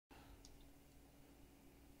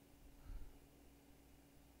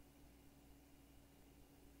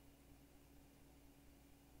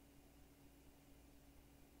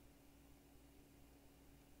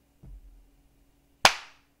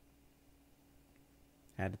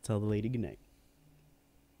Had to tell the lady goodnight.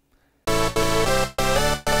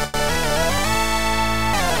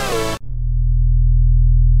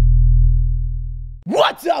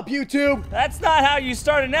 What's up, YouTube? That's not how you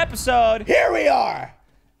start an episode. Here we are.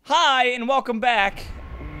 Hi, and welcome back.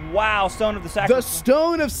 Wow, Stone of the Sacrifice. The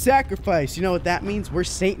Stone of Sacrifice. You know what that means? We're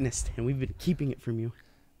Satanists, and we've been keeping it from you.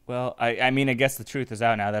 Well, I mean, I guess the truth is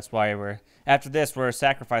out now. That's why after this, we're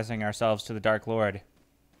sacrificing ourselves to the Dark Lord.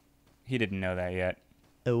 He didn't know that yet.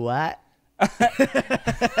 What?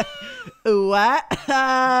 What?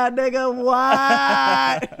 Nigga,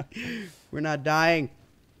 what? We're not dying.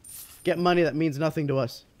 Get money that means nothing to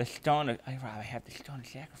us. The Stone of... I have the Stone of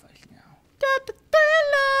Sacrifice now. Got the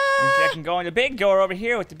thriller. I can go in the big door over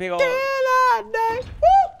here with the big old...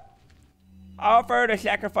 Offer the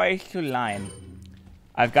sacrifice to Lion.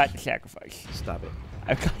 I've got the sacrifice. Stop it.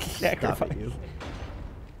 I've got the sacrifice. Stop it, you.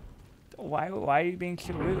 Why are you being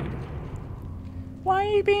so rude? Why are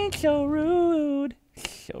you being so rude?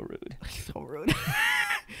 So rude. So rude.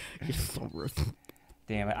 You're so rude.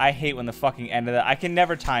 Damn it. I hate when the fucking end of that. I can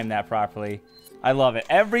never time that properly. I love it.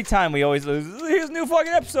 Every time we always lose. Here's a new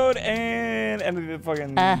fucking episode and end of the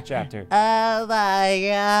fucking chapter. Oh my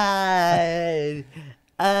god.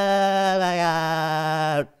 Oh my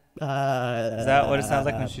god. Is that what it sounds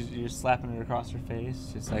like when you're slapping it across her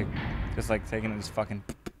face? Just like taking this fucking...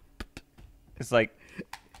 It's like...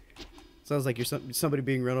 Sounds like you're somebody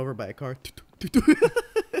being run over by a car.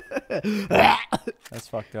 That's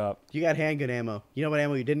fucked up. You got handgun ammo. You know what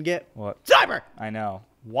ammo you didn't get? What? Cyber! I know.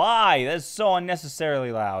 Why? That's so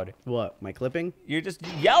unnecessarily loud. What? My clipping? You're just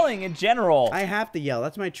yelling in general. I have to yell.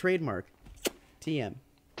 That's my trademark. TM.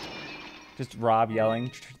 Just Rob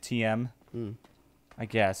yelling. TM. Mm. I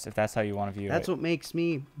guess, if that's how you want to view it. That's what makes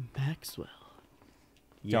me Maxwell.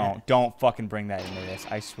 Yeah. Don't fucking bring that into this.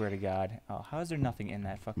 I swear to God. Oh, how is there nothing in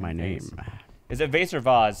that fucking My vase? name. Is it vase or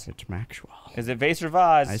vase? It's Maxwell. Is it vase or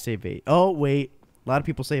vase? I say vape. Oh, wait. A lot of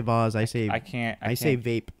people say vase. I say... I say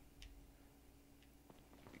vape.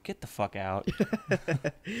 Get the fuck out.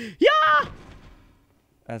 Yeah!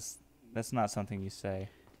 That's not something you say.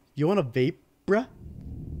 You want a vape, bruh?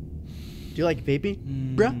 Do you like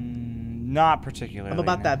vaping, bruh? Not particularly. I'm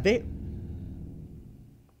about that vape.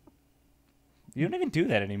 You don't even do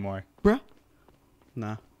that anymore. Bruh?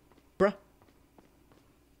 Nah. Bruh.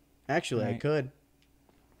 Actually, Right. I could.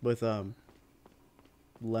 With,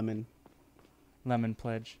 lemon. Lemon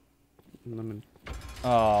pledge. Lemon.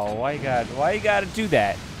 Oh, why you gotta do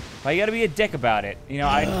that? Why you gotta be a dick about it? You know,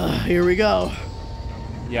 Here we go.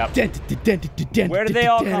 Yep. Where did they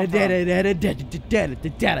all come from? That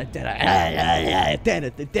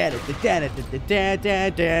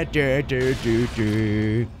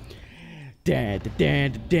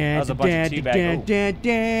was a bunch of teabag.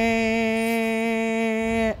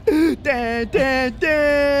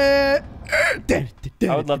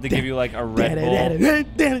 I would love to give you like a Red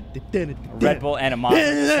Bull and a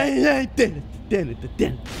Monster.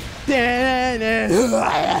 Hello,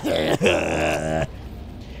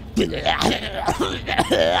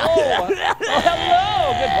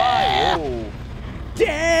 goodbye.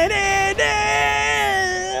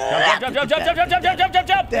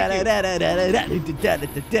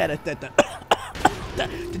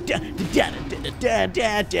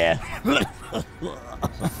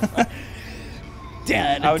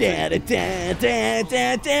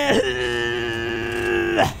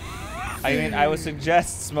 I mean, I would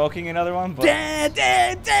suggest smoking another one, but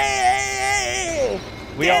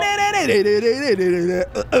we all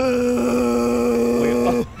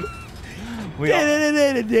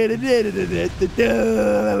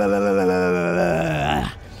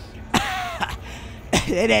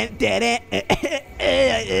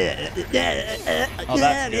Oh,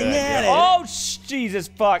 that's good. Yeah. Oh, Jesus,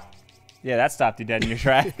 fuck. Yeah, that stopped you dead in your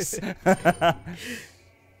tracks. Hey,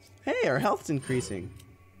 our health's increasing.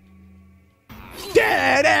 Oh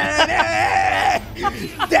my God. What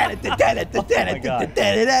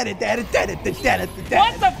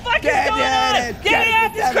the fuck is going on? Get me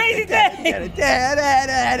off this crazy thing! Oh my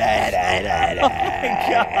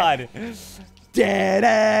God.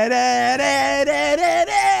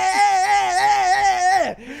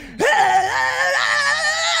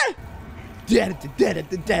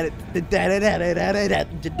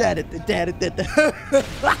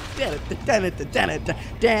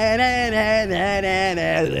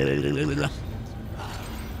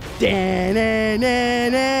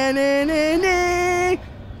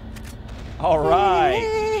 All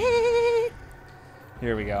right.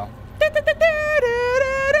 Here we go.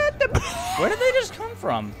 Where did they just come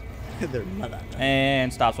from?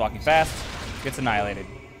 And stops walking fast. Gets annihilated.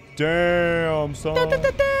 Damn, son.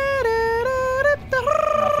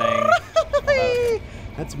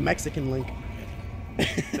 It's Mexican Link.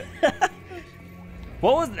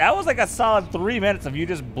 What was that? Was like a solid 3 minutes of you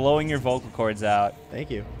just blowing your vocal cords out. Thank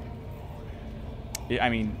you. I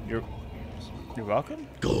mean, you're welcome.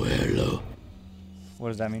 Go hello. What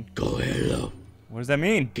does that mean? Go hello. What does that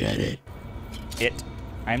mean? Get it. It.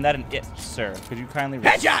 I am not an it, sir. Could you kindly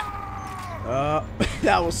Headshot!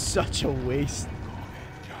 That was such a waste.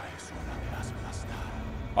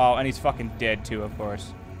 Oh, and he's fucking dead too, of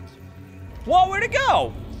course. Whoa, where'd it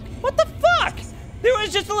go? What the fuck? There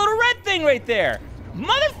was just a little red thing right there.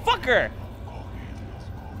 Motherfucker!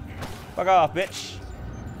 Fuck off, bitch.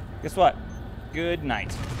 Guess what? Good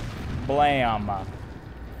night. Blam.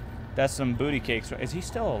 That's some booty cakes. Is he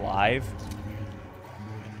still alive?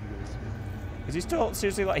 Is he still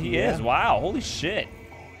seriously alive? He is. Wow. Holy shit.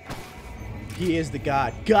 He is the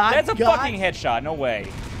god. God. That's a god. fucking headshot. No way.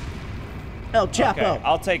 El Chapo. Okay,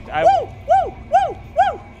 I'll take. Woo! Woo! Woo! Woo!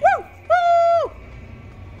 Woo! Woo!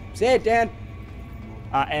 Say it, Dan.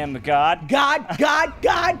 I am the god. God. God.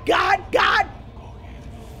 God. God. God.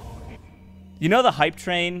 You know the hype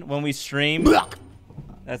train when we stream?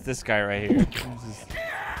 That's this guy right here.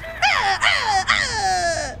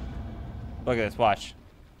 Look at this. Watch.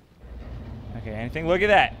 Okay, anything? Look at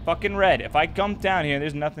that. Fucking red. If I gump down here,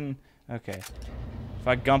 there's nothing. Okay. If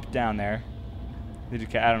I gump down there. Did you?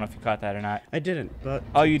 I don't know if you caught that or not. I didn't, but.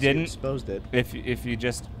 Oh, you didn't? Exposed it. If you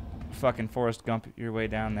just fucking Forrest Gump your way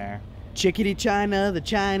down there. Chickadee China, the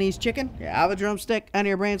Chinese chicken. You have a drumstick and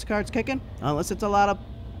your brain starts kicking. Unless it's a lot of.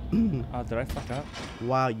 Oh, did I fuck up?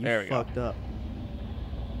 Wow, you There we go. fucked up.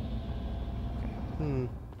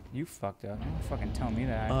 You fucked up. Don't fucking tell me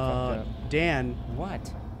that. I fucked up. Dan.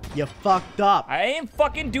 What? You fucked up. I ain't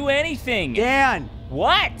fucking do anything. Dan.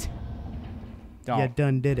 What? Don't. You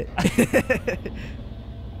done did it.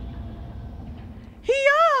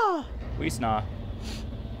 Hee-yaw! We snaw.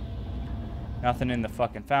 Nothing in the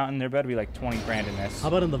fucking fountain. There better be like 20 grand in this. How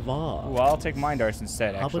about in the vase? Ooh, I'll take mind darts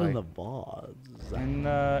instead, How actually. about in the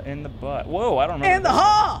vase? In the butt. Whoa, I don't remember. In the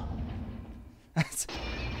ha!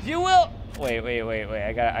 You will. Wait.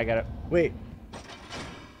 I gotta. Wait.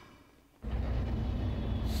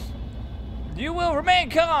 You will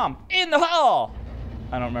remain calm in the hall.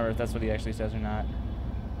 I don't remember if that's what he actually says or not.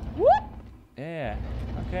 What? Yeah.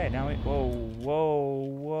 Okay. Now we. Whoa.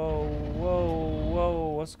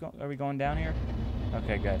 What's going? Are we going down here?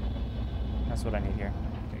 Okay. Good. That's what I need here.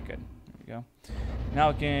 Okay. Good. There we go. Now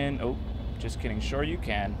we can. Oh, just kidding. Sure you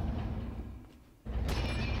can.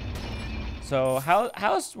 So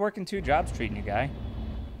how's working 2 jobs treating you, guy?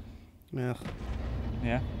 Ugh.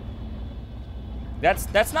 Yeah.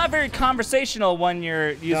 That's not very conversational when you're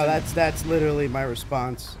using. No, that's literally my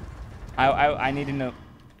response. I need to know.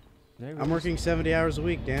 I'm working 70 hours a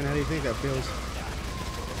week, Dan. How do you think that feels?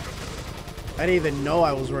 I didn't even know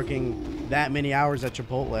I was working that many hours at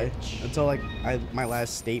Chipotle until like my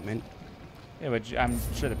last statement. Yeah, but I'm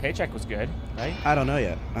sure the paycheck was good, right? I don't know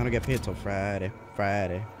yet. I don't get paid till Friday.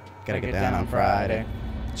 Gotta get down on Friday.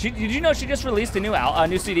 Did you know she just released a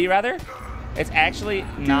new CD rather? It's actually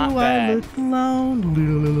not bad. I look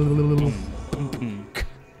lonely?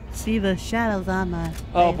 See the shadows on my face.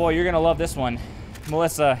 Oh boy, you're gonna love this one,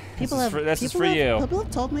 Melissa. This is for you. People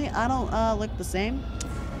have told me I don't look the same.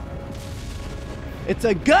 It's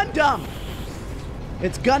a Gundam.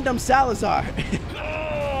 It's Gundam Salazar.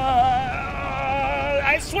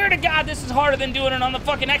 I swear to God, this is harder than doing it on the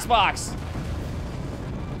fucking Xbox.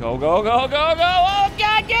 Go. Oh,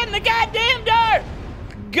 God, get in the goddamn door.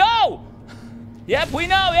 Go. Yep, we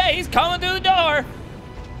know. Yeah, he's coming through the door.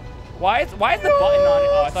 Why is the button on it?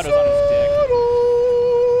 Oh, I thought it was on his dick.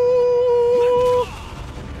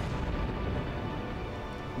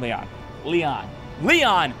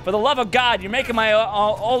 Leon, for the love of God, you're making my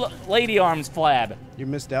old lady arms flab. You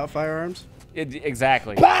missed out, firearms?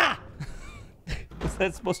 Exactly. Bah! Is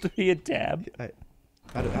that supposed to be a tab?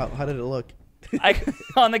 How did it look?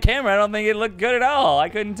 On the camera, I don't think it looked good at all. I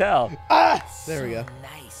couldn't tell. There we go.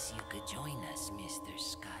 Nice you could join us, Mr.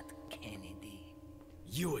 Scott Kennedy.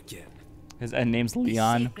 You again. His name's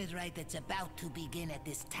Leon. The sacred rite that's about to begin at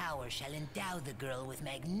this tower shall endow the girl with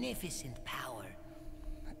magnificent power.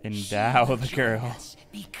 Endow the girl.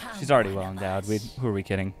 She's already well endowed. Who are we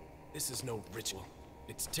kidding? This is no ritual.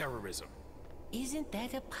 It's terrorism. Isn't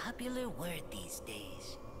that a popular word these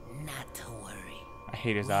days? Not to worry. I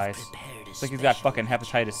hate his eyes. Prepared a It's like he's got special fucking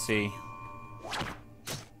hepatitis C.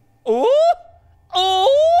 you. Ooh!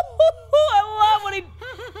 I love when he...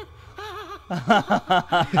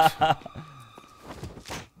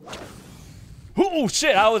 Oh,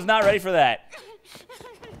 shit. I was not ready for that.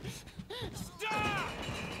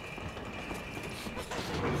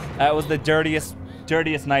 That was the dirtiest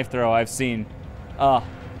knife throw I've seen.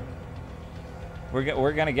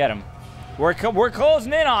 We're gonna get him. We're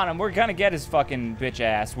closing in on him. We're gonna get his fucking bitch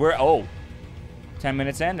ass. 10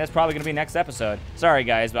 minutes in. That's probably gonna be next episode. Sorry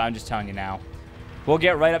guys, but I'm just telling you now. We'll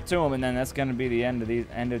get right up to him, and then that's gonna be the end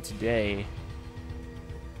of today.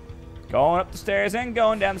 Going up the stairs and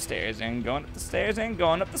going down the stairs and going up the stairs and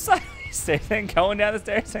going up the side stairs and going down the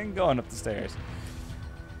stairs and going up the stairs.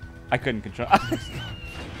 I couldn't control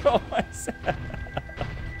myself.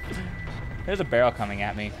 There's a barrel coming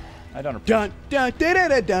at me. I don't appreciate it. Fuck!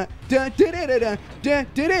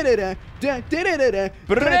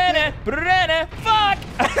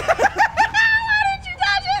 Why did you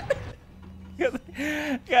touch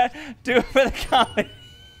it? God, do it for the comedy.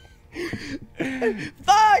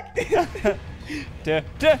 Fuck!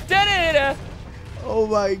 Oh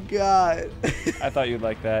my god. I thought you'd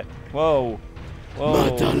like that. Whoa.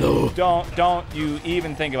 Whoa. Don't you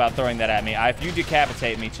even think about throwing that at me. If you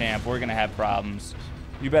decapitate me, champ, we're gonna have problems.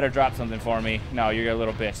 You better drop something for me. No, you're a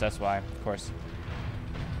little bitch, that's why, of course.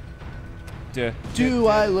 Do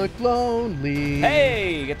I look lonely?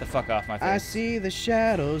 Hey, get the fuck off my face. I see the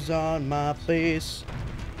shadows on my face.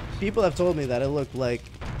 People have told me that I look like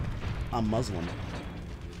I'm Muslim.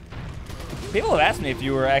 People have asked me if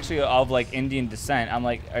you were actually of like Indian descent. I'm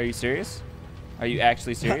like, are you serious? Are you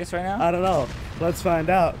actually serious right now? I don't know. Let's find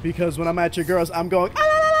out, because when I'm at your girls, I'm going.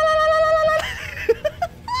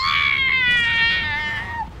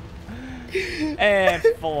 And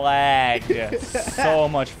flagged. So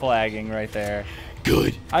much flagging right there.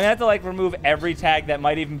 Good. I'm gonna have to like remove every tag that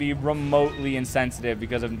might even be remotely insensitive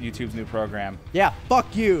because of YouTube's new program. Yeah,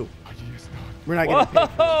 fuck you. We're not getting paid.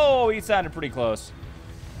 Whoa, he sounded pretty close.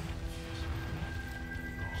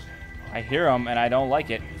 I hear him and I don't like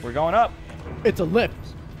it. We're going up. It's a lift.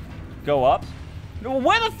 Go up?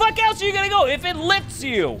 Where the fuck else are you gonna go if it lifts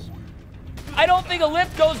you? I don't think a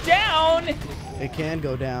lift goes down. It can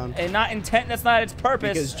go down. And not intent, that's not its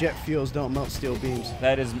purpose. Because jet fuels don't melt steel beams.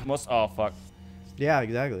 That is most, oh fuck. Yeah,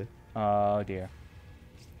 exactly. Oh dear.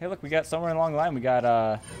 Hey look, we got somewhere along the line, we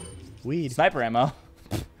got weed. Sniper ammo.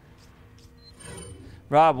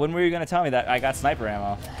 Rob, when were you gonna tell me that I got sniper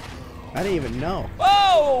ammo? I didn't even know.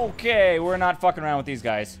 Okay, we're not fucking around with these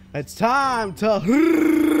guys. It's time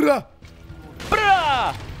to.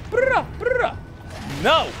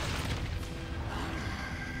 No!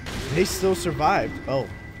 They still survived. Oh.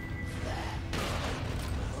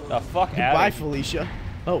 The fuck out Goodbye, of here. Felicia.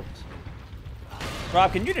 Oh.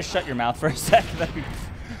 Rob, can you just shut your mouth for a second? That'd be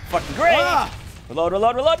fucking great. Ah! Reload,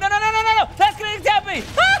 reload, reload. No, no, no, no, no, no. That's gonna tap me.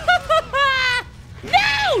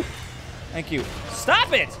 No! Thank you.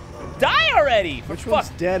 Stop it. Die already. Which one's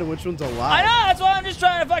dead and which one's alive? I know, that's why I'm just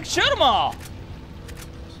trying to fucking shoot them all.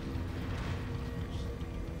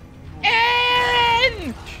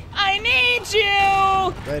 Aaron! I need you!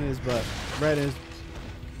 Right in his butt. Right in his...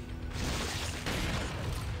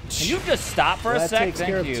 Can you just stop for Well, a sec? that takes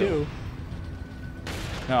care of Thank you. two.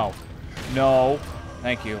 No. No.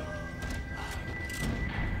 Thank you.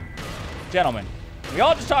 Gentlemen, we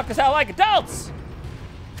all just talk this out like adults!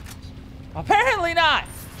 Apparently not!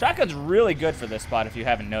 Shotgun's really good for this spot if you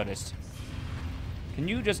haven't noticed. Can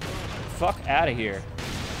you just fuck out of here?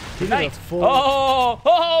 Night.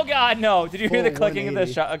 Oh god, no. Did you hear the clicking of the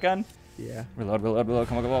shotgun? Yeah. Reload, reload, reload.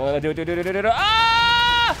 Come on, come on. Do it.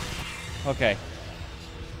 Ah! Okay.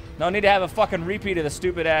 No need to have a fucking repeat of the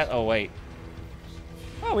stupid ass. Oh, wait.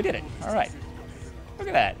 Oh, we did it. All right. Look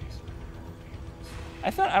at that.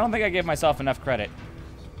 I don't think I gave myself enough credit.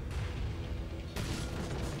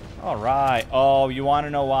 All right. Oh, you want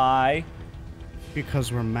to know why?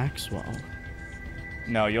 Because we're Maxwell.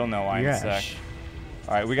 No, you'll know why in a sec. Yes.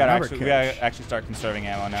 All right, we gotta actually start conserving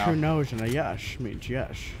ammo now. Chernoj and a yes means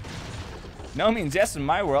yes. No means yes in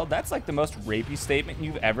my world. That's like the most rapey statement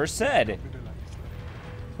you've ever said.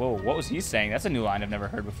 Whoa, what was he saying? That's a new line I've never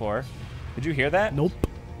heard before. Did you hear that? Nope.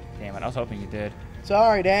 Damn it, I was hoping you did.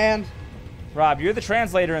 Sorry, Dan. Rob, you're the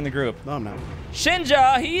translator in the group. No, I'm not.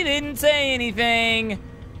 Shinja, he didn't say anything.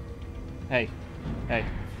 Hey,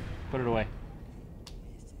 put it away.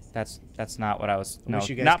 That's not what I was. No,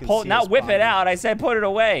 not whip it out. I said put it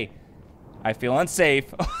away. I feel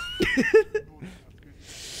unsafe.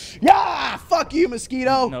 Yeah, fuck you,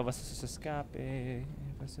 mosquito. No, escape.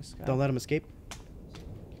 Don't let him escape.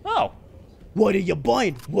 Oh. What are you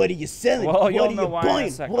buying? What are you selling? Well, what you'll are know you why in a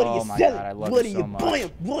buying? sec. What are you Oh my selling? God, I love what you are so you much.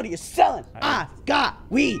 buying? What are you selling? I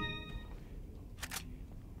got weed.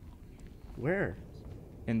 Where?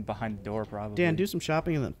 In behind the door, probably. Dan, do some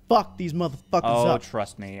shopping and then fuck these motherfuckers Oh, up.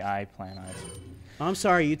 trust me, I plan on it. I'm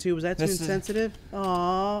sorry, YouTube. Was that too This is- insensitive?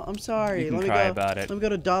 Aw, I'm sorry. You can let me cry go, about it. Let me go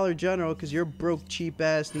to Dollar General because your broke, cheap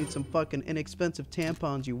ass needs some fucking inexpensive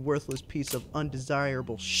tampons, you worthless piece of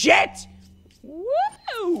undesirable shit!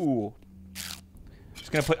 Woo!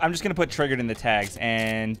 I'm just gonna put triggered in the tags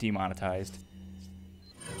and demonetized.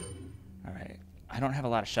 All right. I don't have a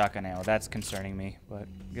lot of shotgun ammo. That's concerning me, but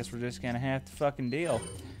I guess we're just gonna have to fucking deal.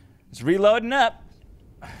 It's reloading up.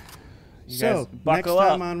 You So, guys next buckle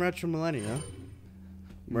time up. on Retro Millennia,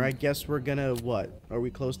 where I guess we're gonna, what? Are we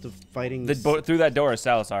close to fighting? Through that door is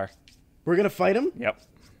Salazar. We're gonna fight him? Yep.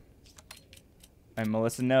 And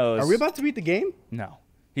Melissa knows. Are we about to beat the game? No.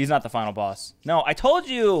 He's not the final boss. No, I told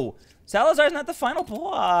you! Salazar's not the final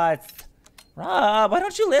boss! Rob, why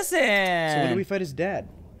don't you listen? So when do we fight his dad?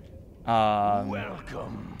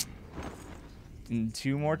 Welcome. In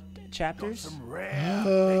 2 more chapters? Some rare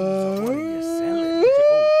things of what you're selling.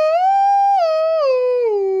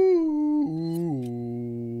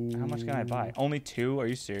 How much can I buy? Only 2? Are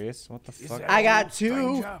you serious? What the fuck? I got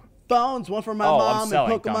 2 phones, one for my Oh, I'm mom and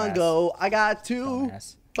selling, Pokemon dumbass. Go. I got 2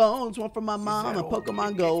 Dumbass. phones, one for my mom and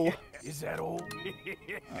Pokemon Go. Is that all?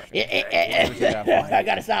 I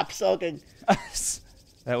gotta stop soaking.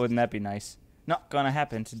 Wouldn't that be nice? Not gonna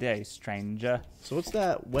happen today, stranger. So what's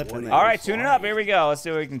that weapon? that All you right, fought? tune it up. Here we go. Let's see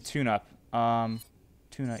what we can tune up.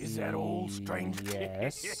 Tune up. Is that all, stranger?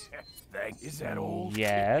 Yes. Is that all?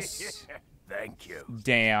 Yes. Thank you.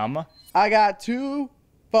 Damn. I got 2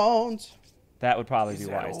 phones. That would probably be Is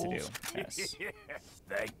that wise to all? do. Yes.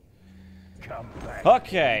 Come back.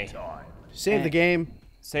 Okay. Save the game.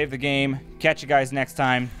 Save the game. Catch you guys next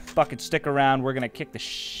time. Fucking stick around. We're gonna kick the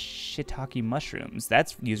shiitake mushrooms.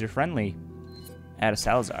 That's user friendly. Add a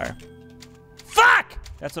Salazar. Fuck!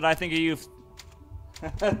 That's what I think of you.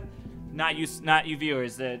 Not you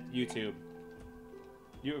viewers at YouTube.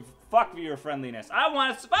 You fuck viewer friendliness. I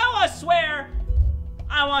want to swear.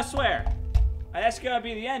 I want to swear. That's gonna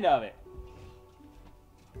be the end of it.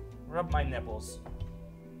 Rub my nipples.